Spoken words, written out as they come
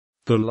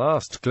The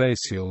last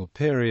glacial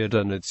period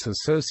and its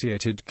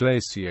associated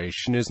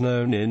glaciation is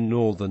known in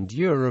northern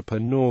Europe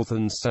and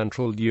northern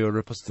Central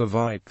Europe as the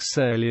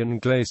Weichselian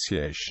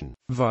glaciation,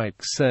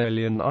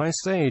 Weichselian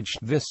Ice Age,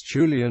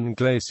 Vistulian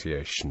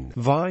glaciation,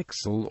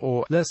 Weichsel,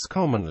 or, less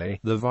commonly,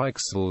 the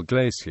Weichsel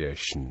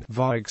glaciation,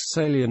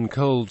 Weichselian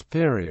cold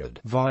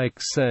period,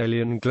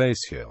 Weichselian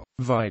glacial,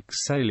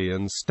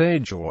 Weichselian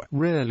stage, or,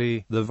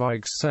 rarely, the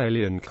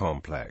Weichselian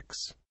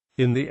complex.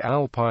 In the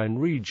Alpine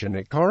region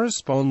it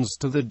corresponds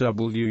to the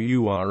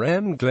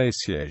Würm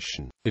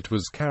glaciation. It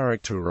was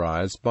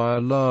characterized by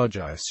a large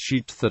ice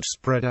sheet that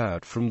spread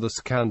out from the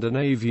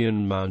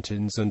Scandinavian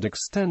Mountains and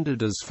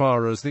extended as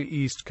far as the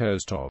east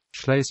coast of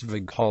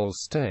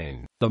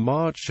Schleswig-Holstein, the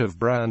March of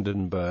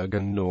Brandenburg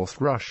and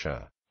North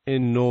Russia.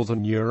 In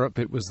northern Europe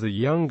it was the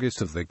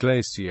youngest of the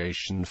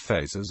glaciation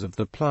phases of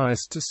the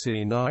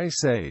Pleistocene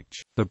Ice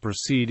Age. The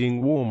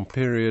preceding warm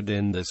period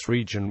in this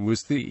region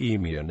was the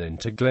Eemian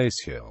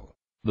interglacial.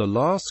 The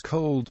last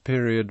cold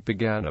period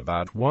began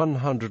about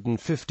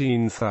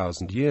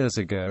 115,000 years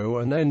ago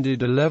and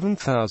ended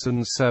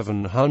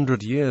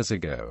 11,700 years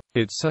ago.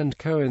 Its end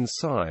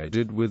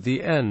coincided with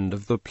the end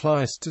of the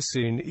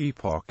Pleistocene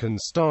epoch and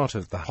start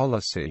of the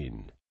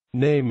Holocene.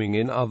 Naming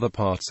in other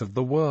parts of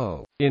the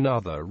world. In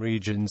other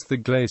regions the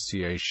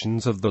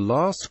glaciations of the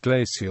last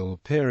glacial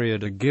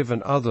period are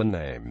given other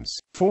names.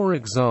 For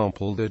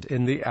example, that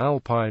in the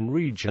Alpine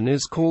region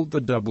is called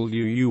the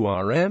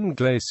Würm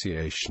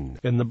glaciation.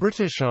 In the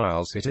British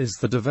Isles it is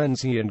the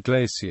Davensian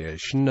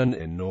glaciation, and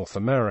in North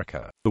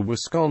America, the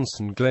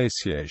Wisconsin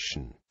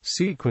glaciation.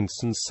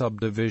 Sequence and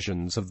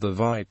subdivisions of the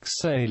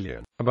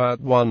Weichselian. About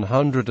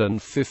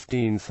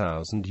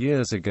 115,000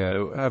 years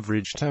ago,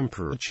 average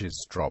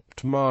temperatures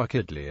dropped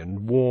markedly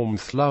and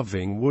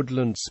warmth-loving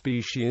woodland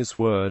species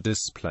were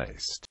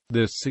displaced.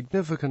 This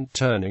significant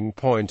turning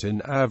point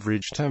in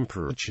average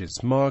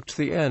temperatures marked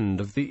the end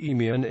of the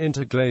Eemian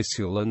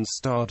interglacial and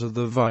start of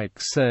the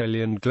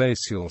Weichselian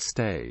glacial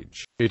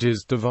stage. It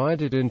is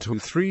divided into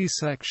three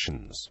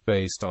sections,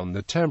 based on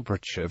the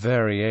temperature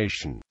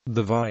variation: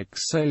 the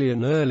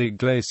Weichselian early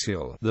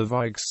glacial, the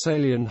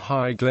Weichselian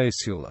high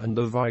glacial, and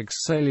the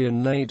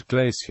Weichselian late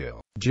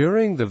glacial.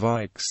 During the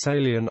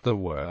Weichselian, there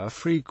were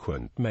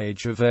frequent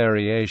major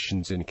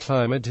variations in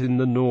climate in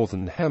the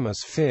northern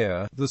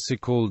hemisphere, the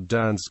so-called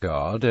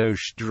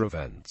Dansgaard-Oster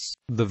events.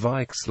 The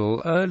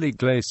Weichsel early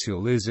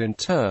glacial is in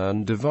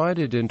turn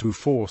divided into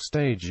four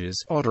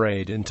stages,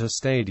 Odorade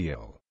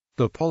interstadial.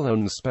 The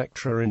pollen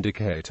spectra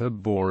indicate a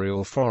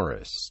boreal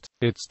forest.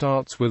 It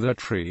starts with a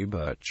tree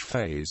birch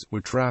phase,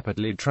 which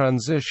rapidly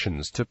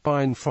transitions to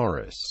pine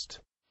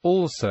forest.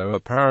 Also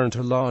apparent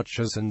are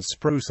larches and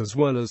spruce as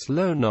well as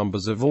low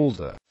numbers of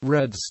alder.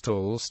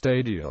 Redstall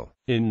stadial.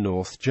 In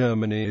North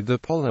Germany the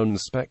pollen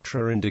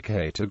spectra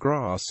indicate a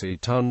grassy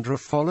tundra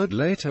followed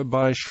later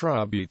by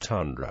shrubby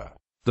tundra.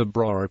 The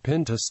Braurup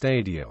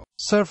interstadial.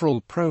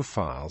 Several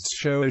profiles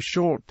show a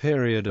short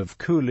period of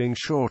cooling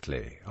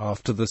shortly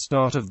after the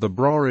start of the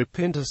Braurup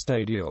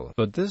interstadial,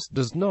 but this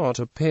does not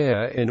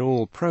appear in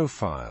all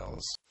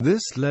profiles.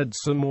 This led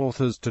some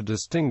authors to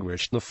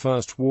distinguish the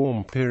first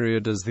warm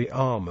period as the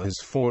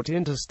Amersfoort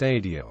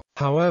interstadial.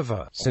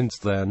 However, since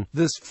then,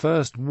 this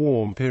first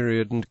warm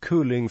period and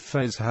cooling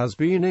phase has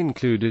been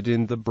included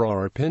in the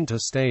Braurup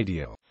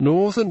interstadial.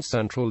 North and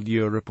Central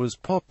Europe was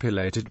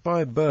populated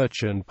by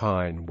birch and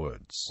pine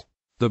woods.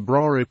 The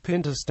Braurup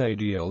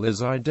interstadial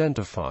is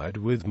identified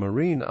with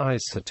marine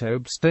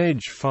isotope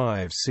stage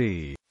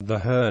 5c. The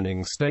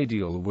Herning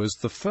stadial was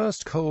the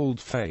first cold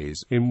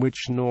phase, in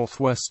which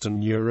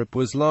northwestern Europe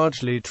was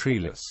largely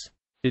treeless.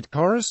 It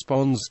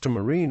corresponds to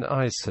marine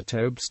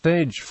isotope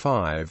stage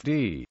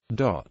 5d.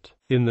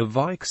 In the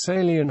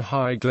Weichselian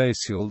high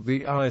glacial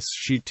the ice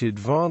sheet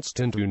advanced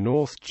into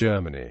North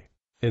Germany.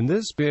 In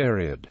this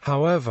period,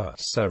 however,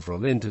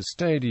 several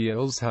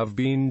interstadials have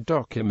been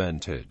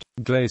documented.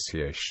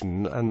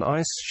 Glaciation and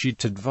ice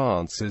sheet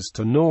advances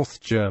to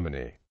North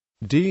Germany.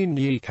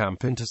 Dienjekamp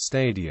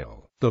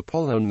interstadial. The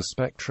pollen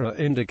spectra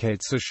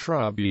indicates a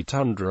shrubby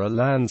tundra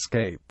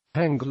landscape.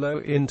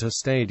 Hengelo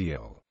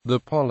interstadial.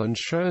 The pollen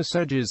shows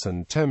sedges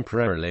and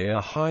temporarily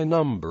a high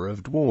number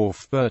of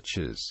dwarf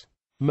birches.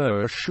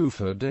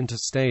 Moor-Schuford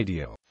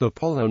interstadial. The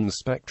pollen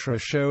spectra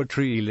show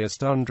treeless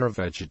tundra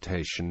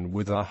vegetation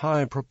with a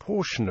high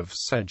proportion of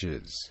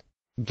sedges.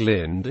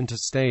 Glind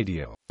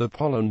interstadial. The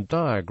pollen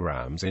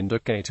diagrams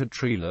indicate a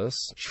treeless,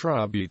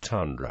 shrubby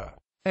tundra.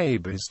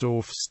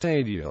 Ebersdorf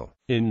stadial.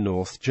 In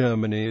North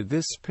Germany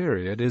this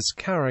period is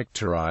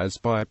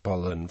characterized by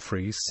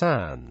pollen-free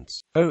sands.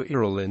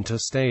 Oeral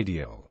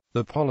interstadial.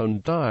 The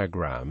pollen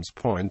diagrams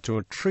point to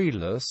a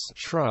treeless,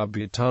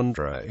 shrubby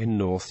tundra in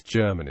North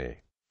Germany.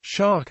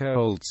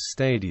 Scharkholz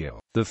stadial.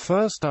 The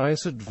first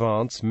ice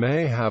advance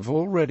may have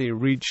already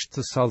reached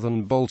the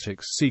southern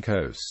Baltic Sea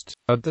coast.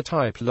 At the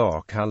type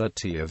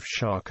locality of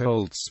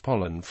Scharkholz,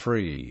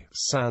 pollen-free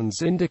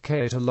sands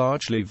indicate a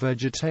largely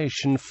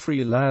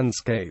vegetation-free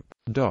landscape.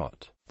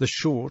 The The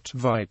short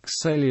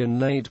Weichselian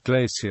late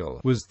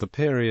glacial was the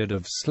period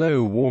of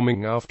slow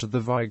warming after the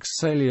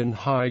Weichselian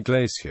high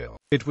glacial.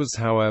 It was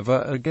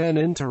however again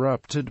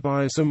interrupted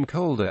by some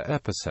colder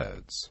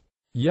episodes.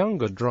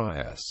 Younger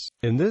Dryas.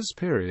 In this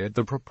period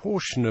the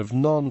proportion of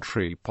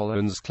non-tree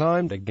pollens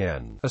climbed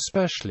again,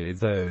 especially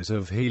those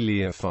of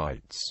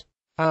heliophytes.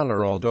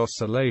 Alarod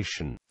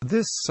oscillation.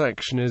 This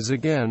section is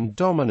again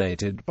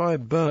dominated by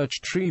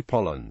birch tree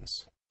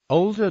pollens.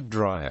 Older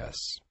Dryas.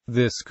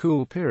 This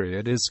cool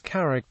period is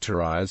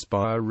characterized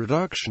by a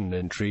reduction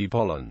in tree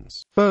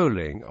pollens.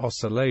 Bowling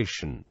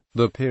oscillation.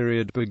 The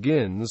period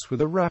begins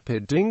with a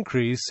rapid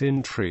increase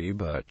in tree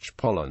birch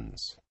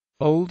pollens.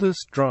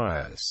 Oldest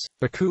Dryas.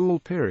 The cool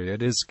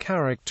period is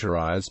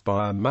characterized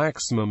by a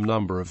maximum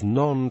number of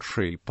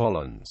non-tree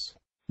pollens.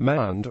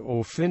 Mand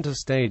or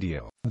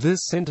interstadial.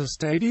 This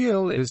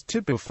interstadial is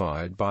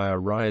typified by a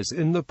rise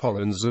in the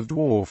pollens of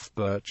dwarf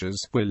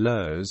birches,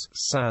 willows,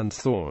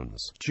 sandthorns,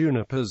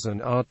 junipers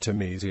and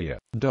artemisia.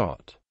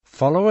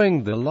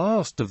 Following the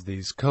last of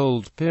these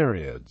cold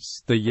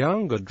periods, the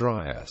Younger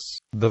Dryas,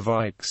 the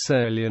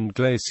Weichselian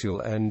glacial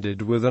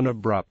ended with an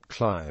abrupt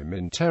climb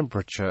in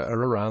temperature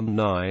around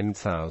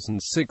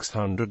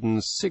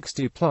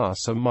 9660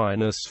 plus or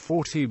minus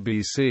 40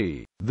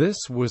 BC.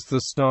 This was the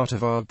start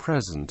of our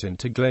present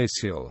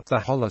interglacial, the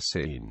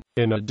Holocene.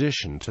 In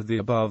addition to the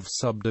above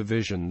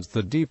subdivisions,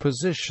 the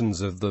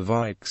depositions of the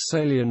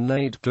Weichselian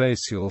late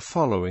glacial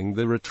following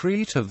the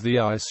retreat of the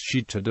ice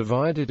sheet are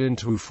divided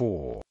into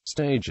 4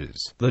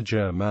 stages: the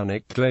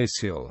Germanic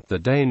glacial, the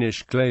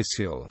Danish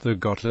glacial, the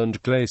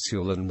Gotland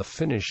glacial and the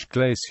Finnish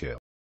glacial.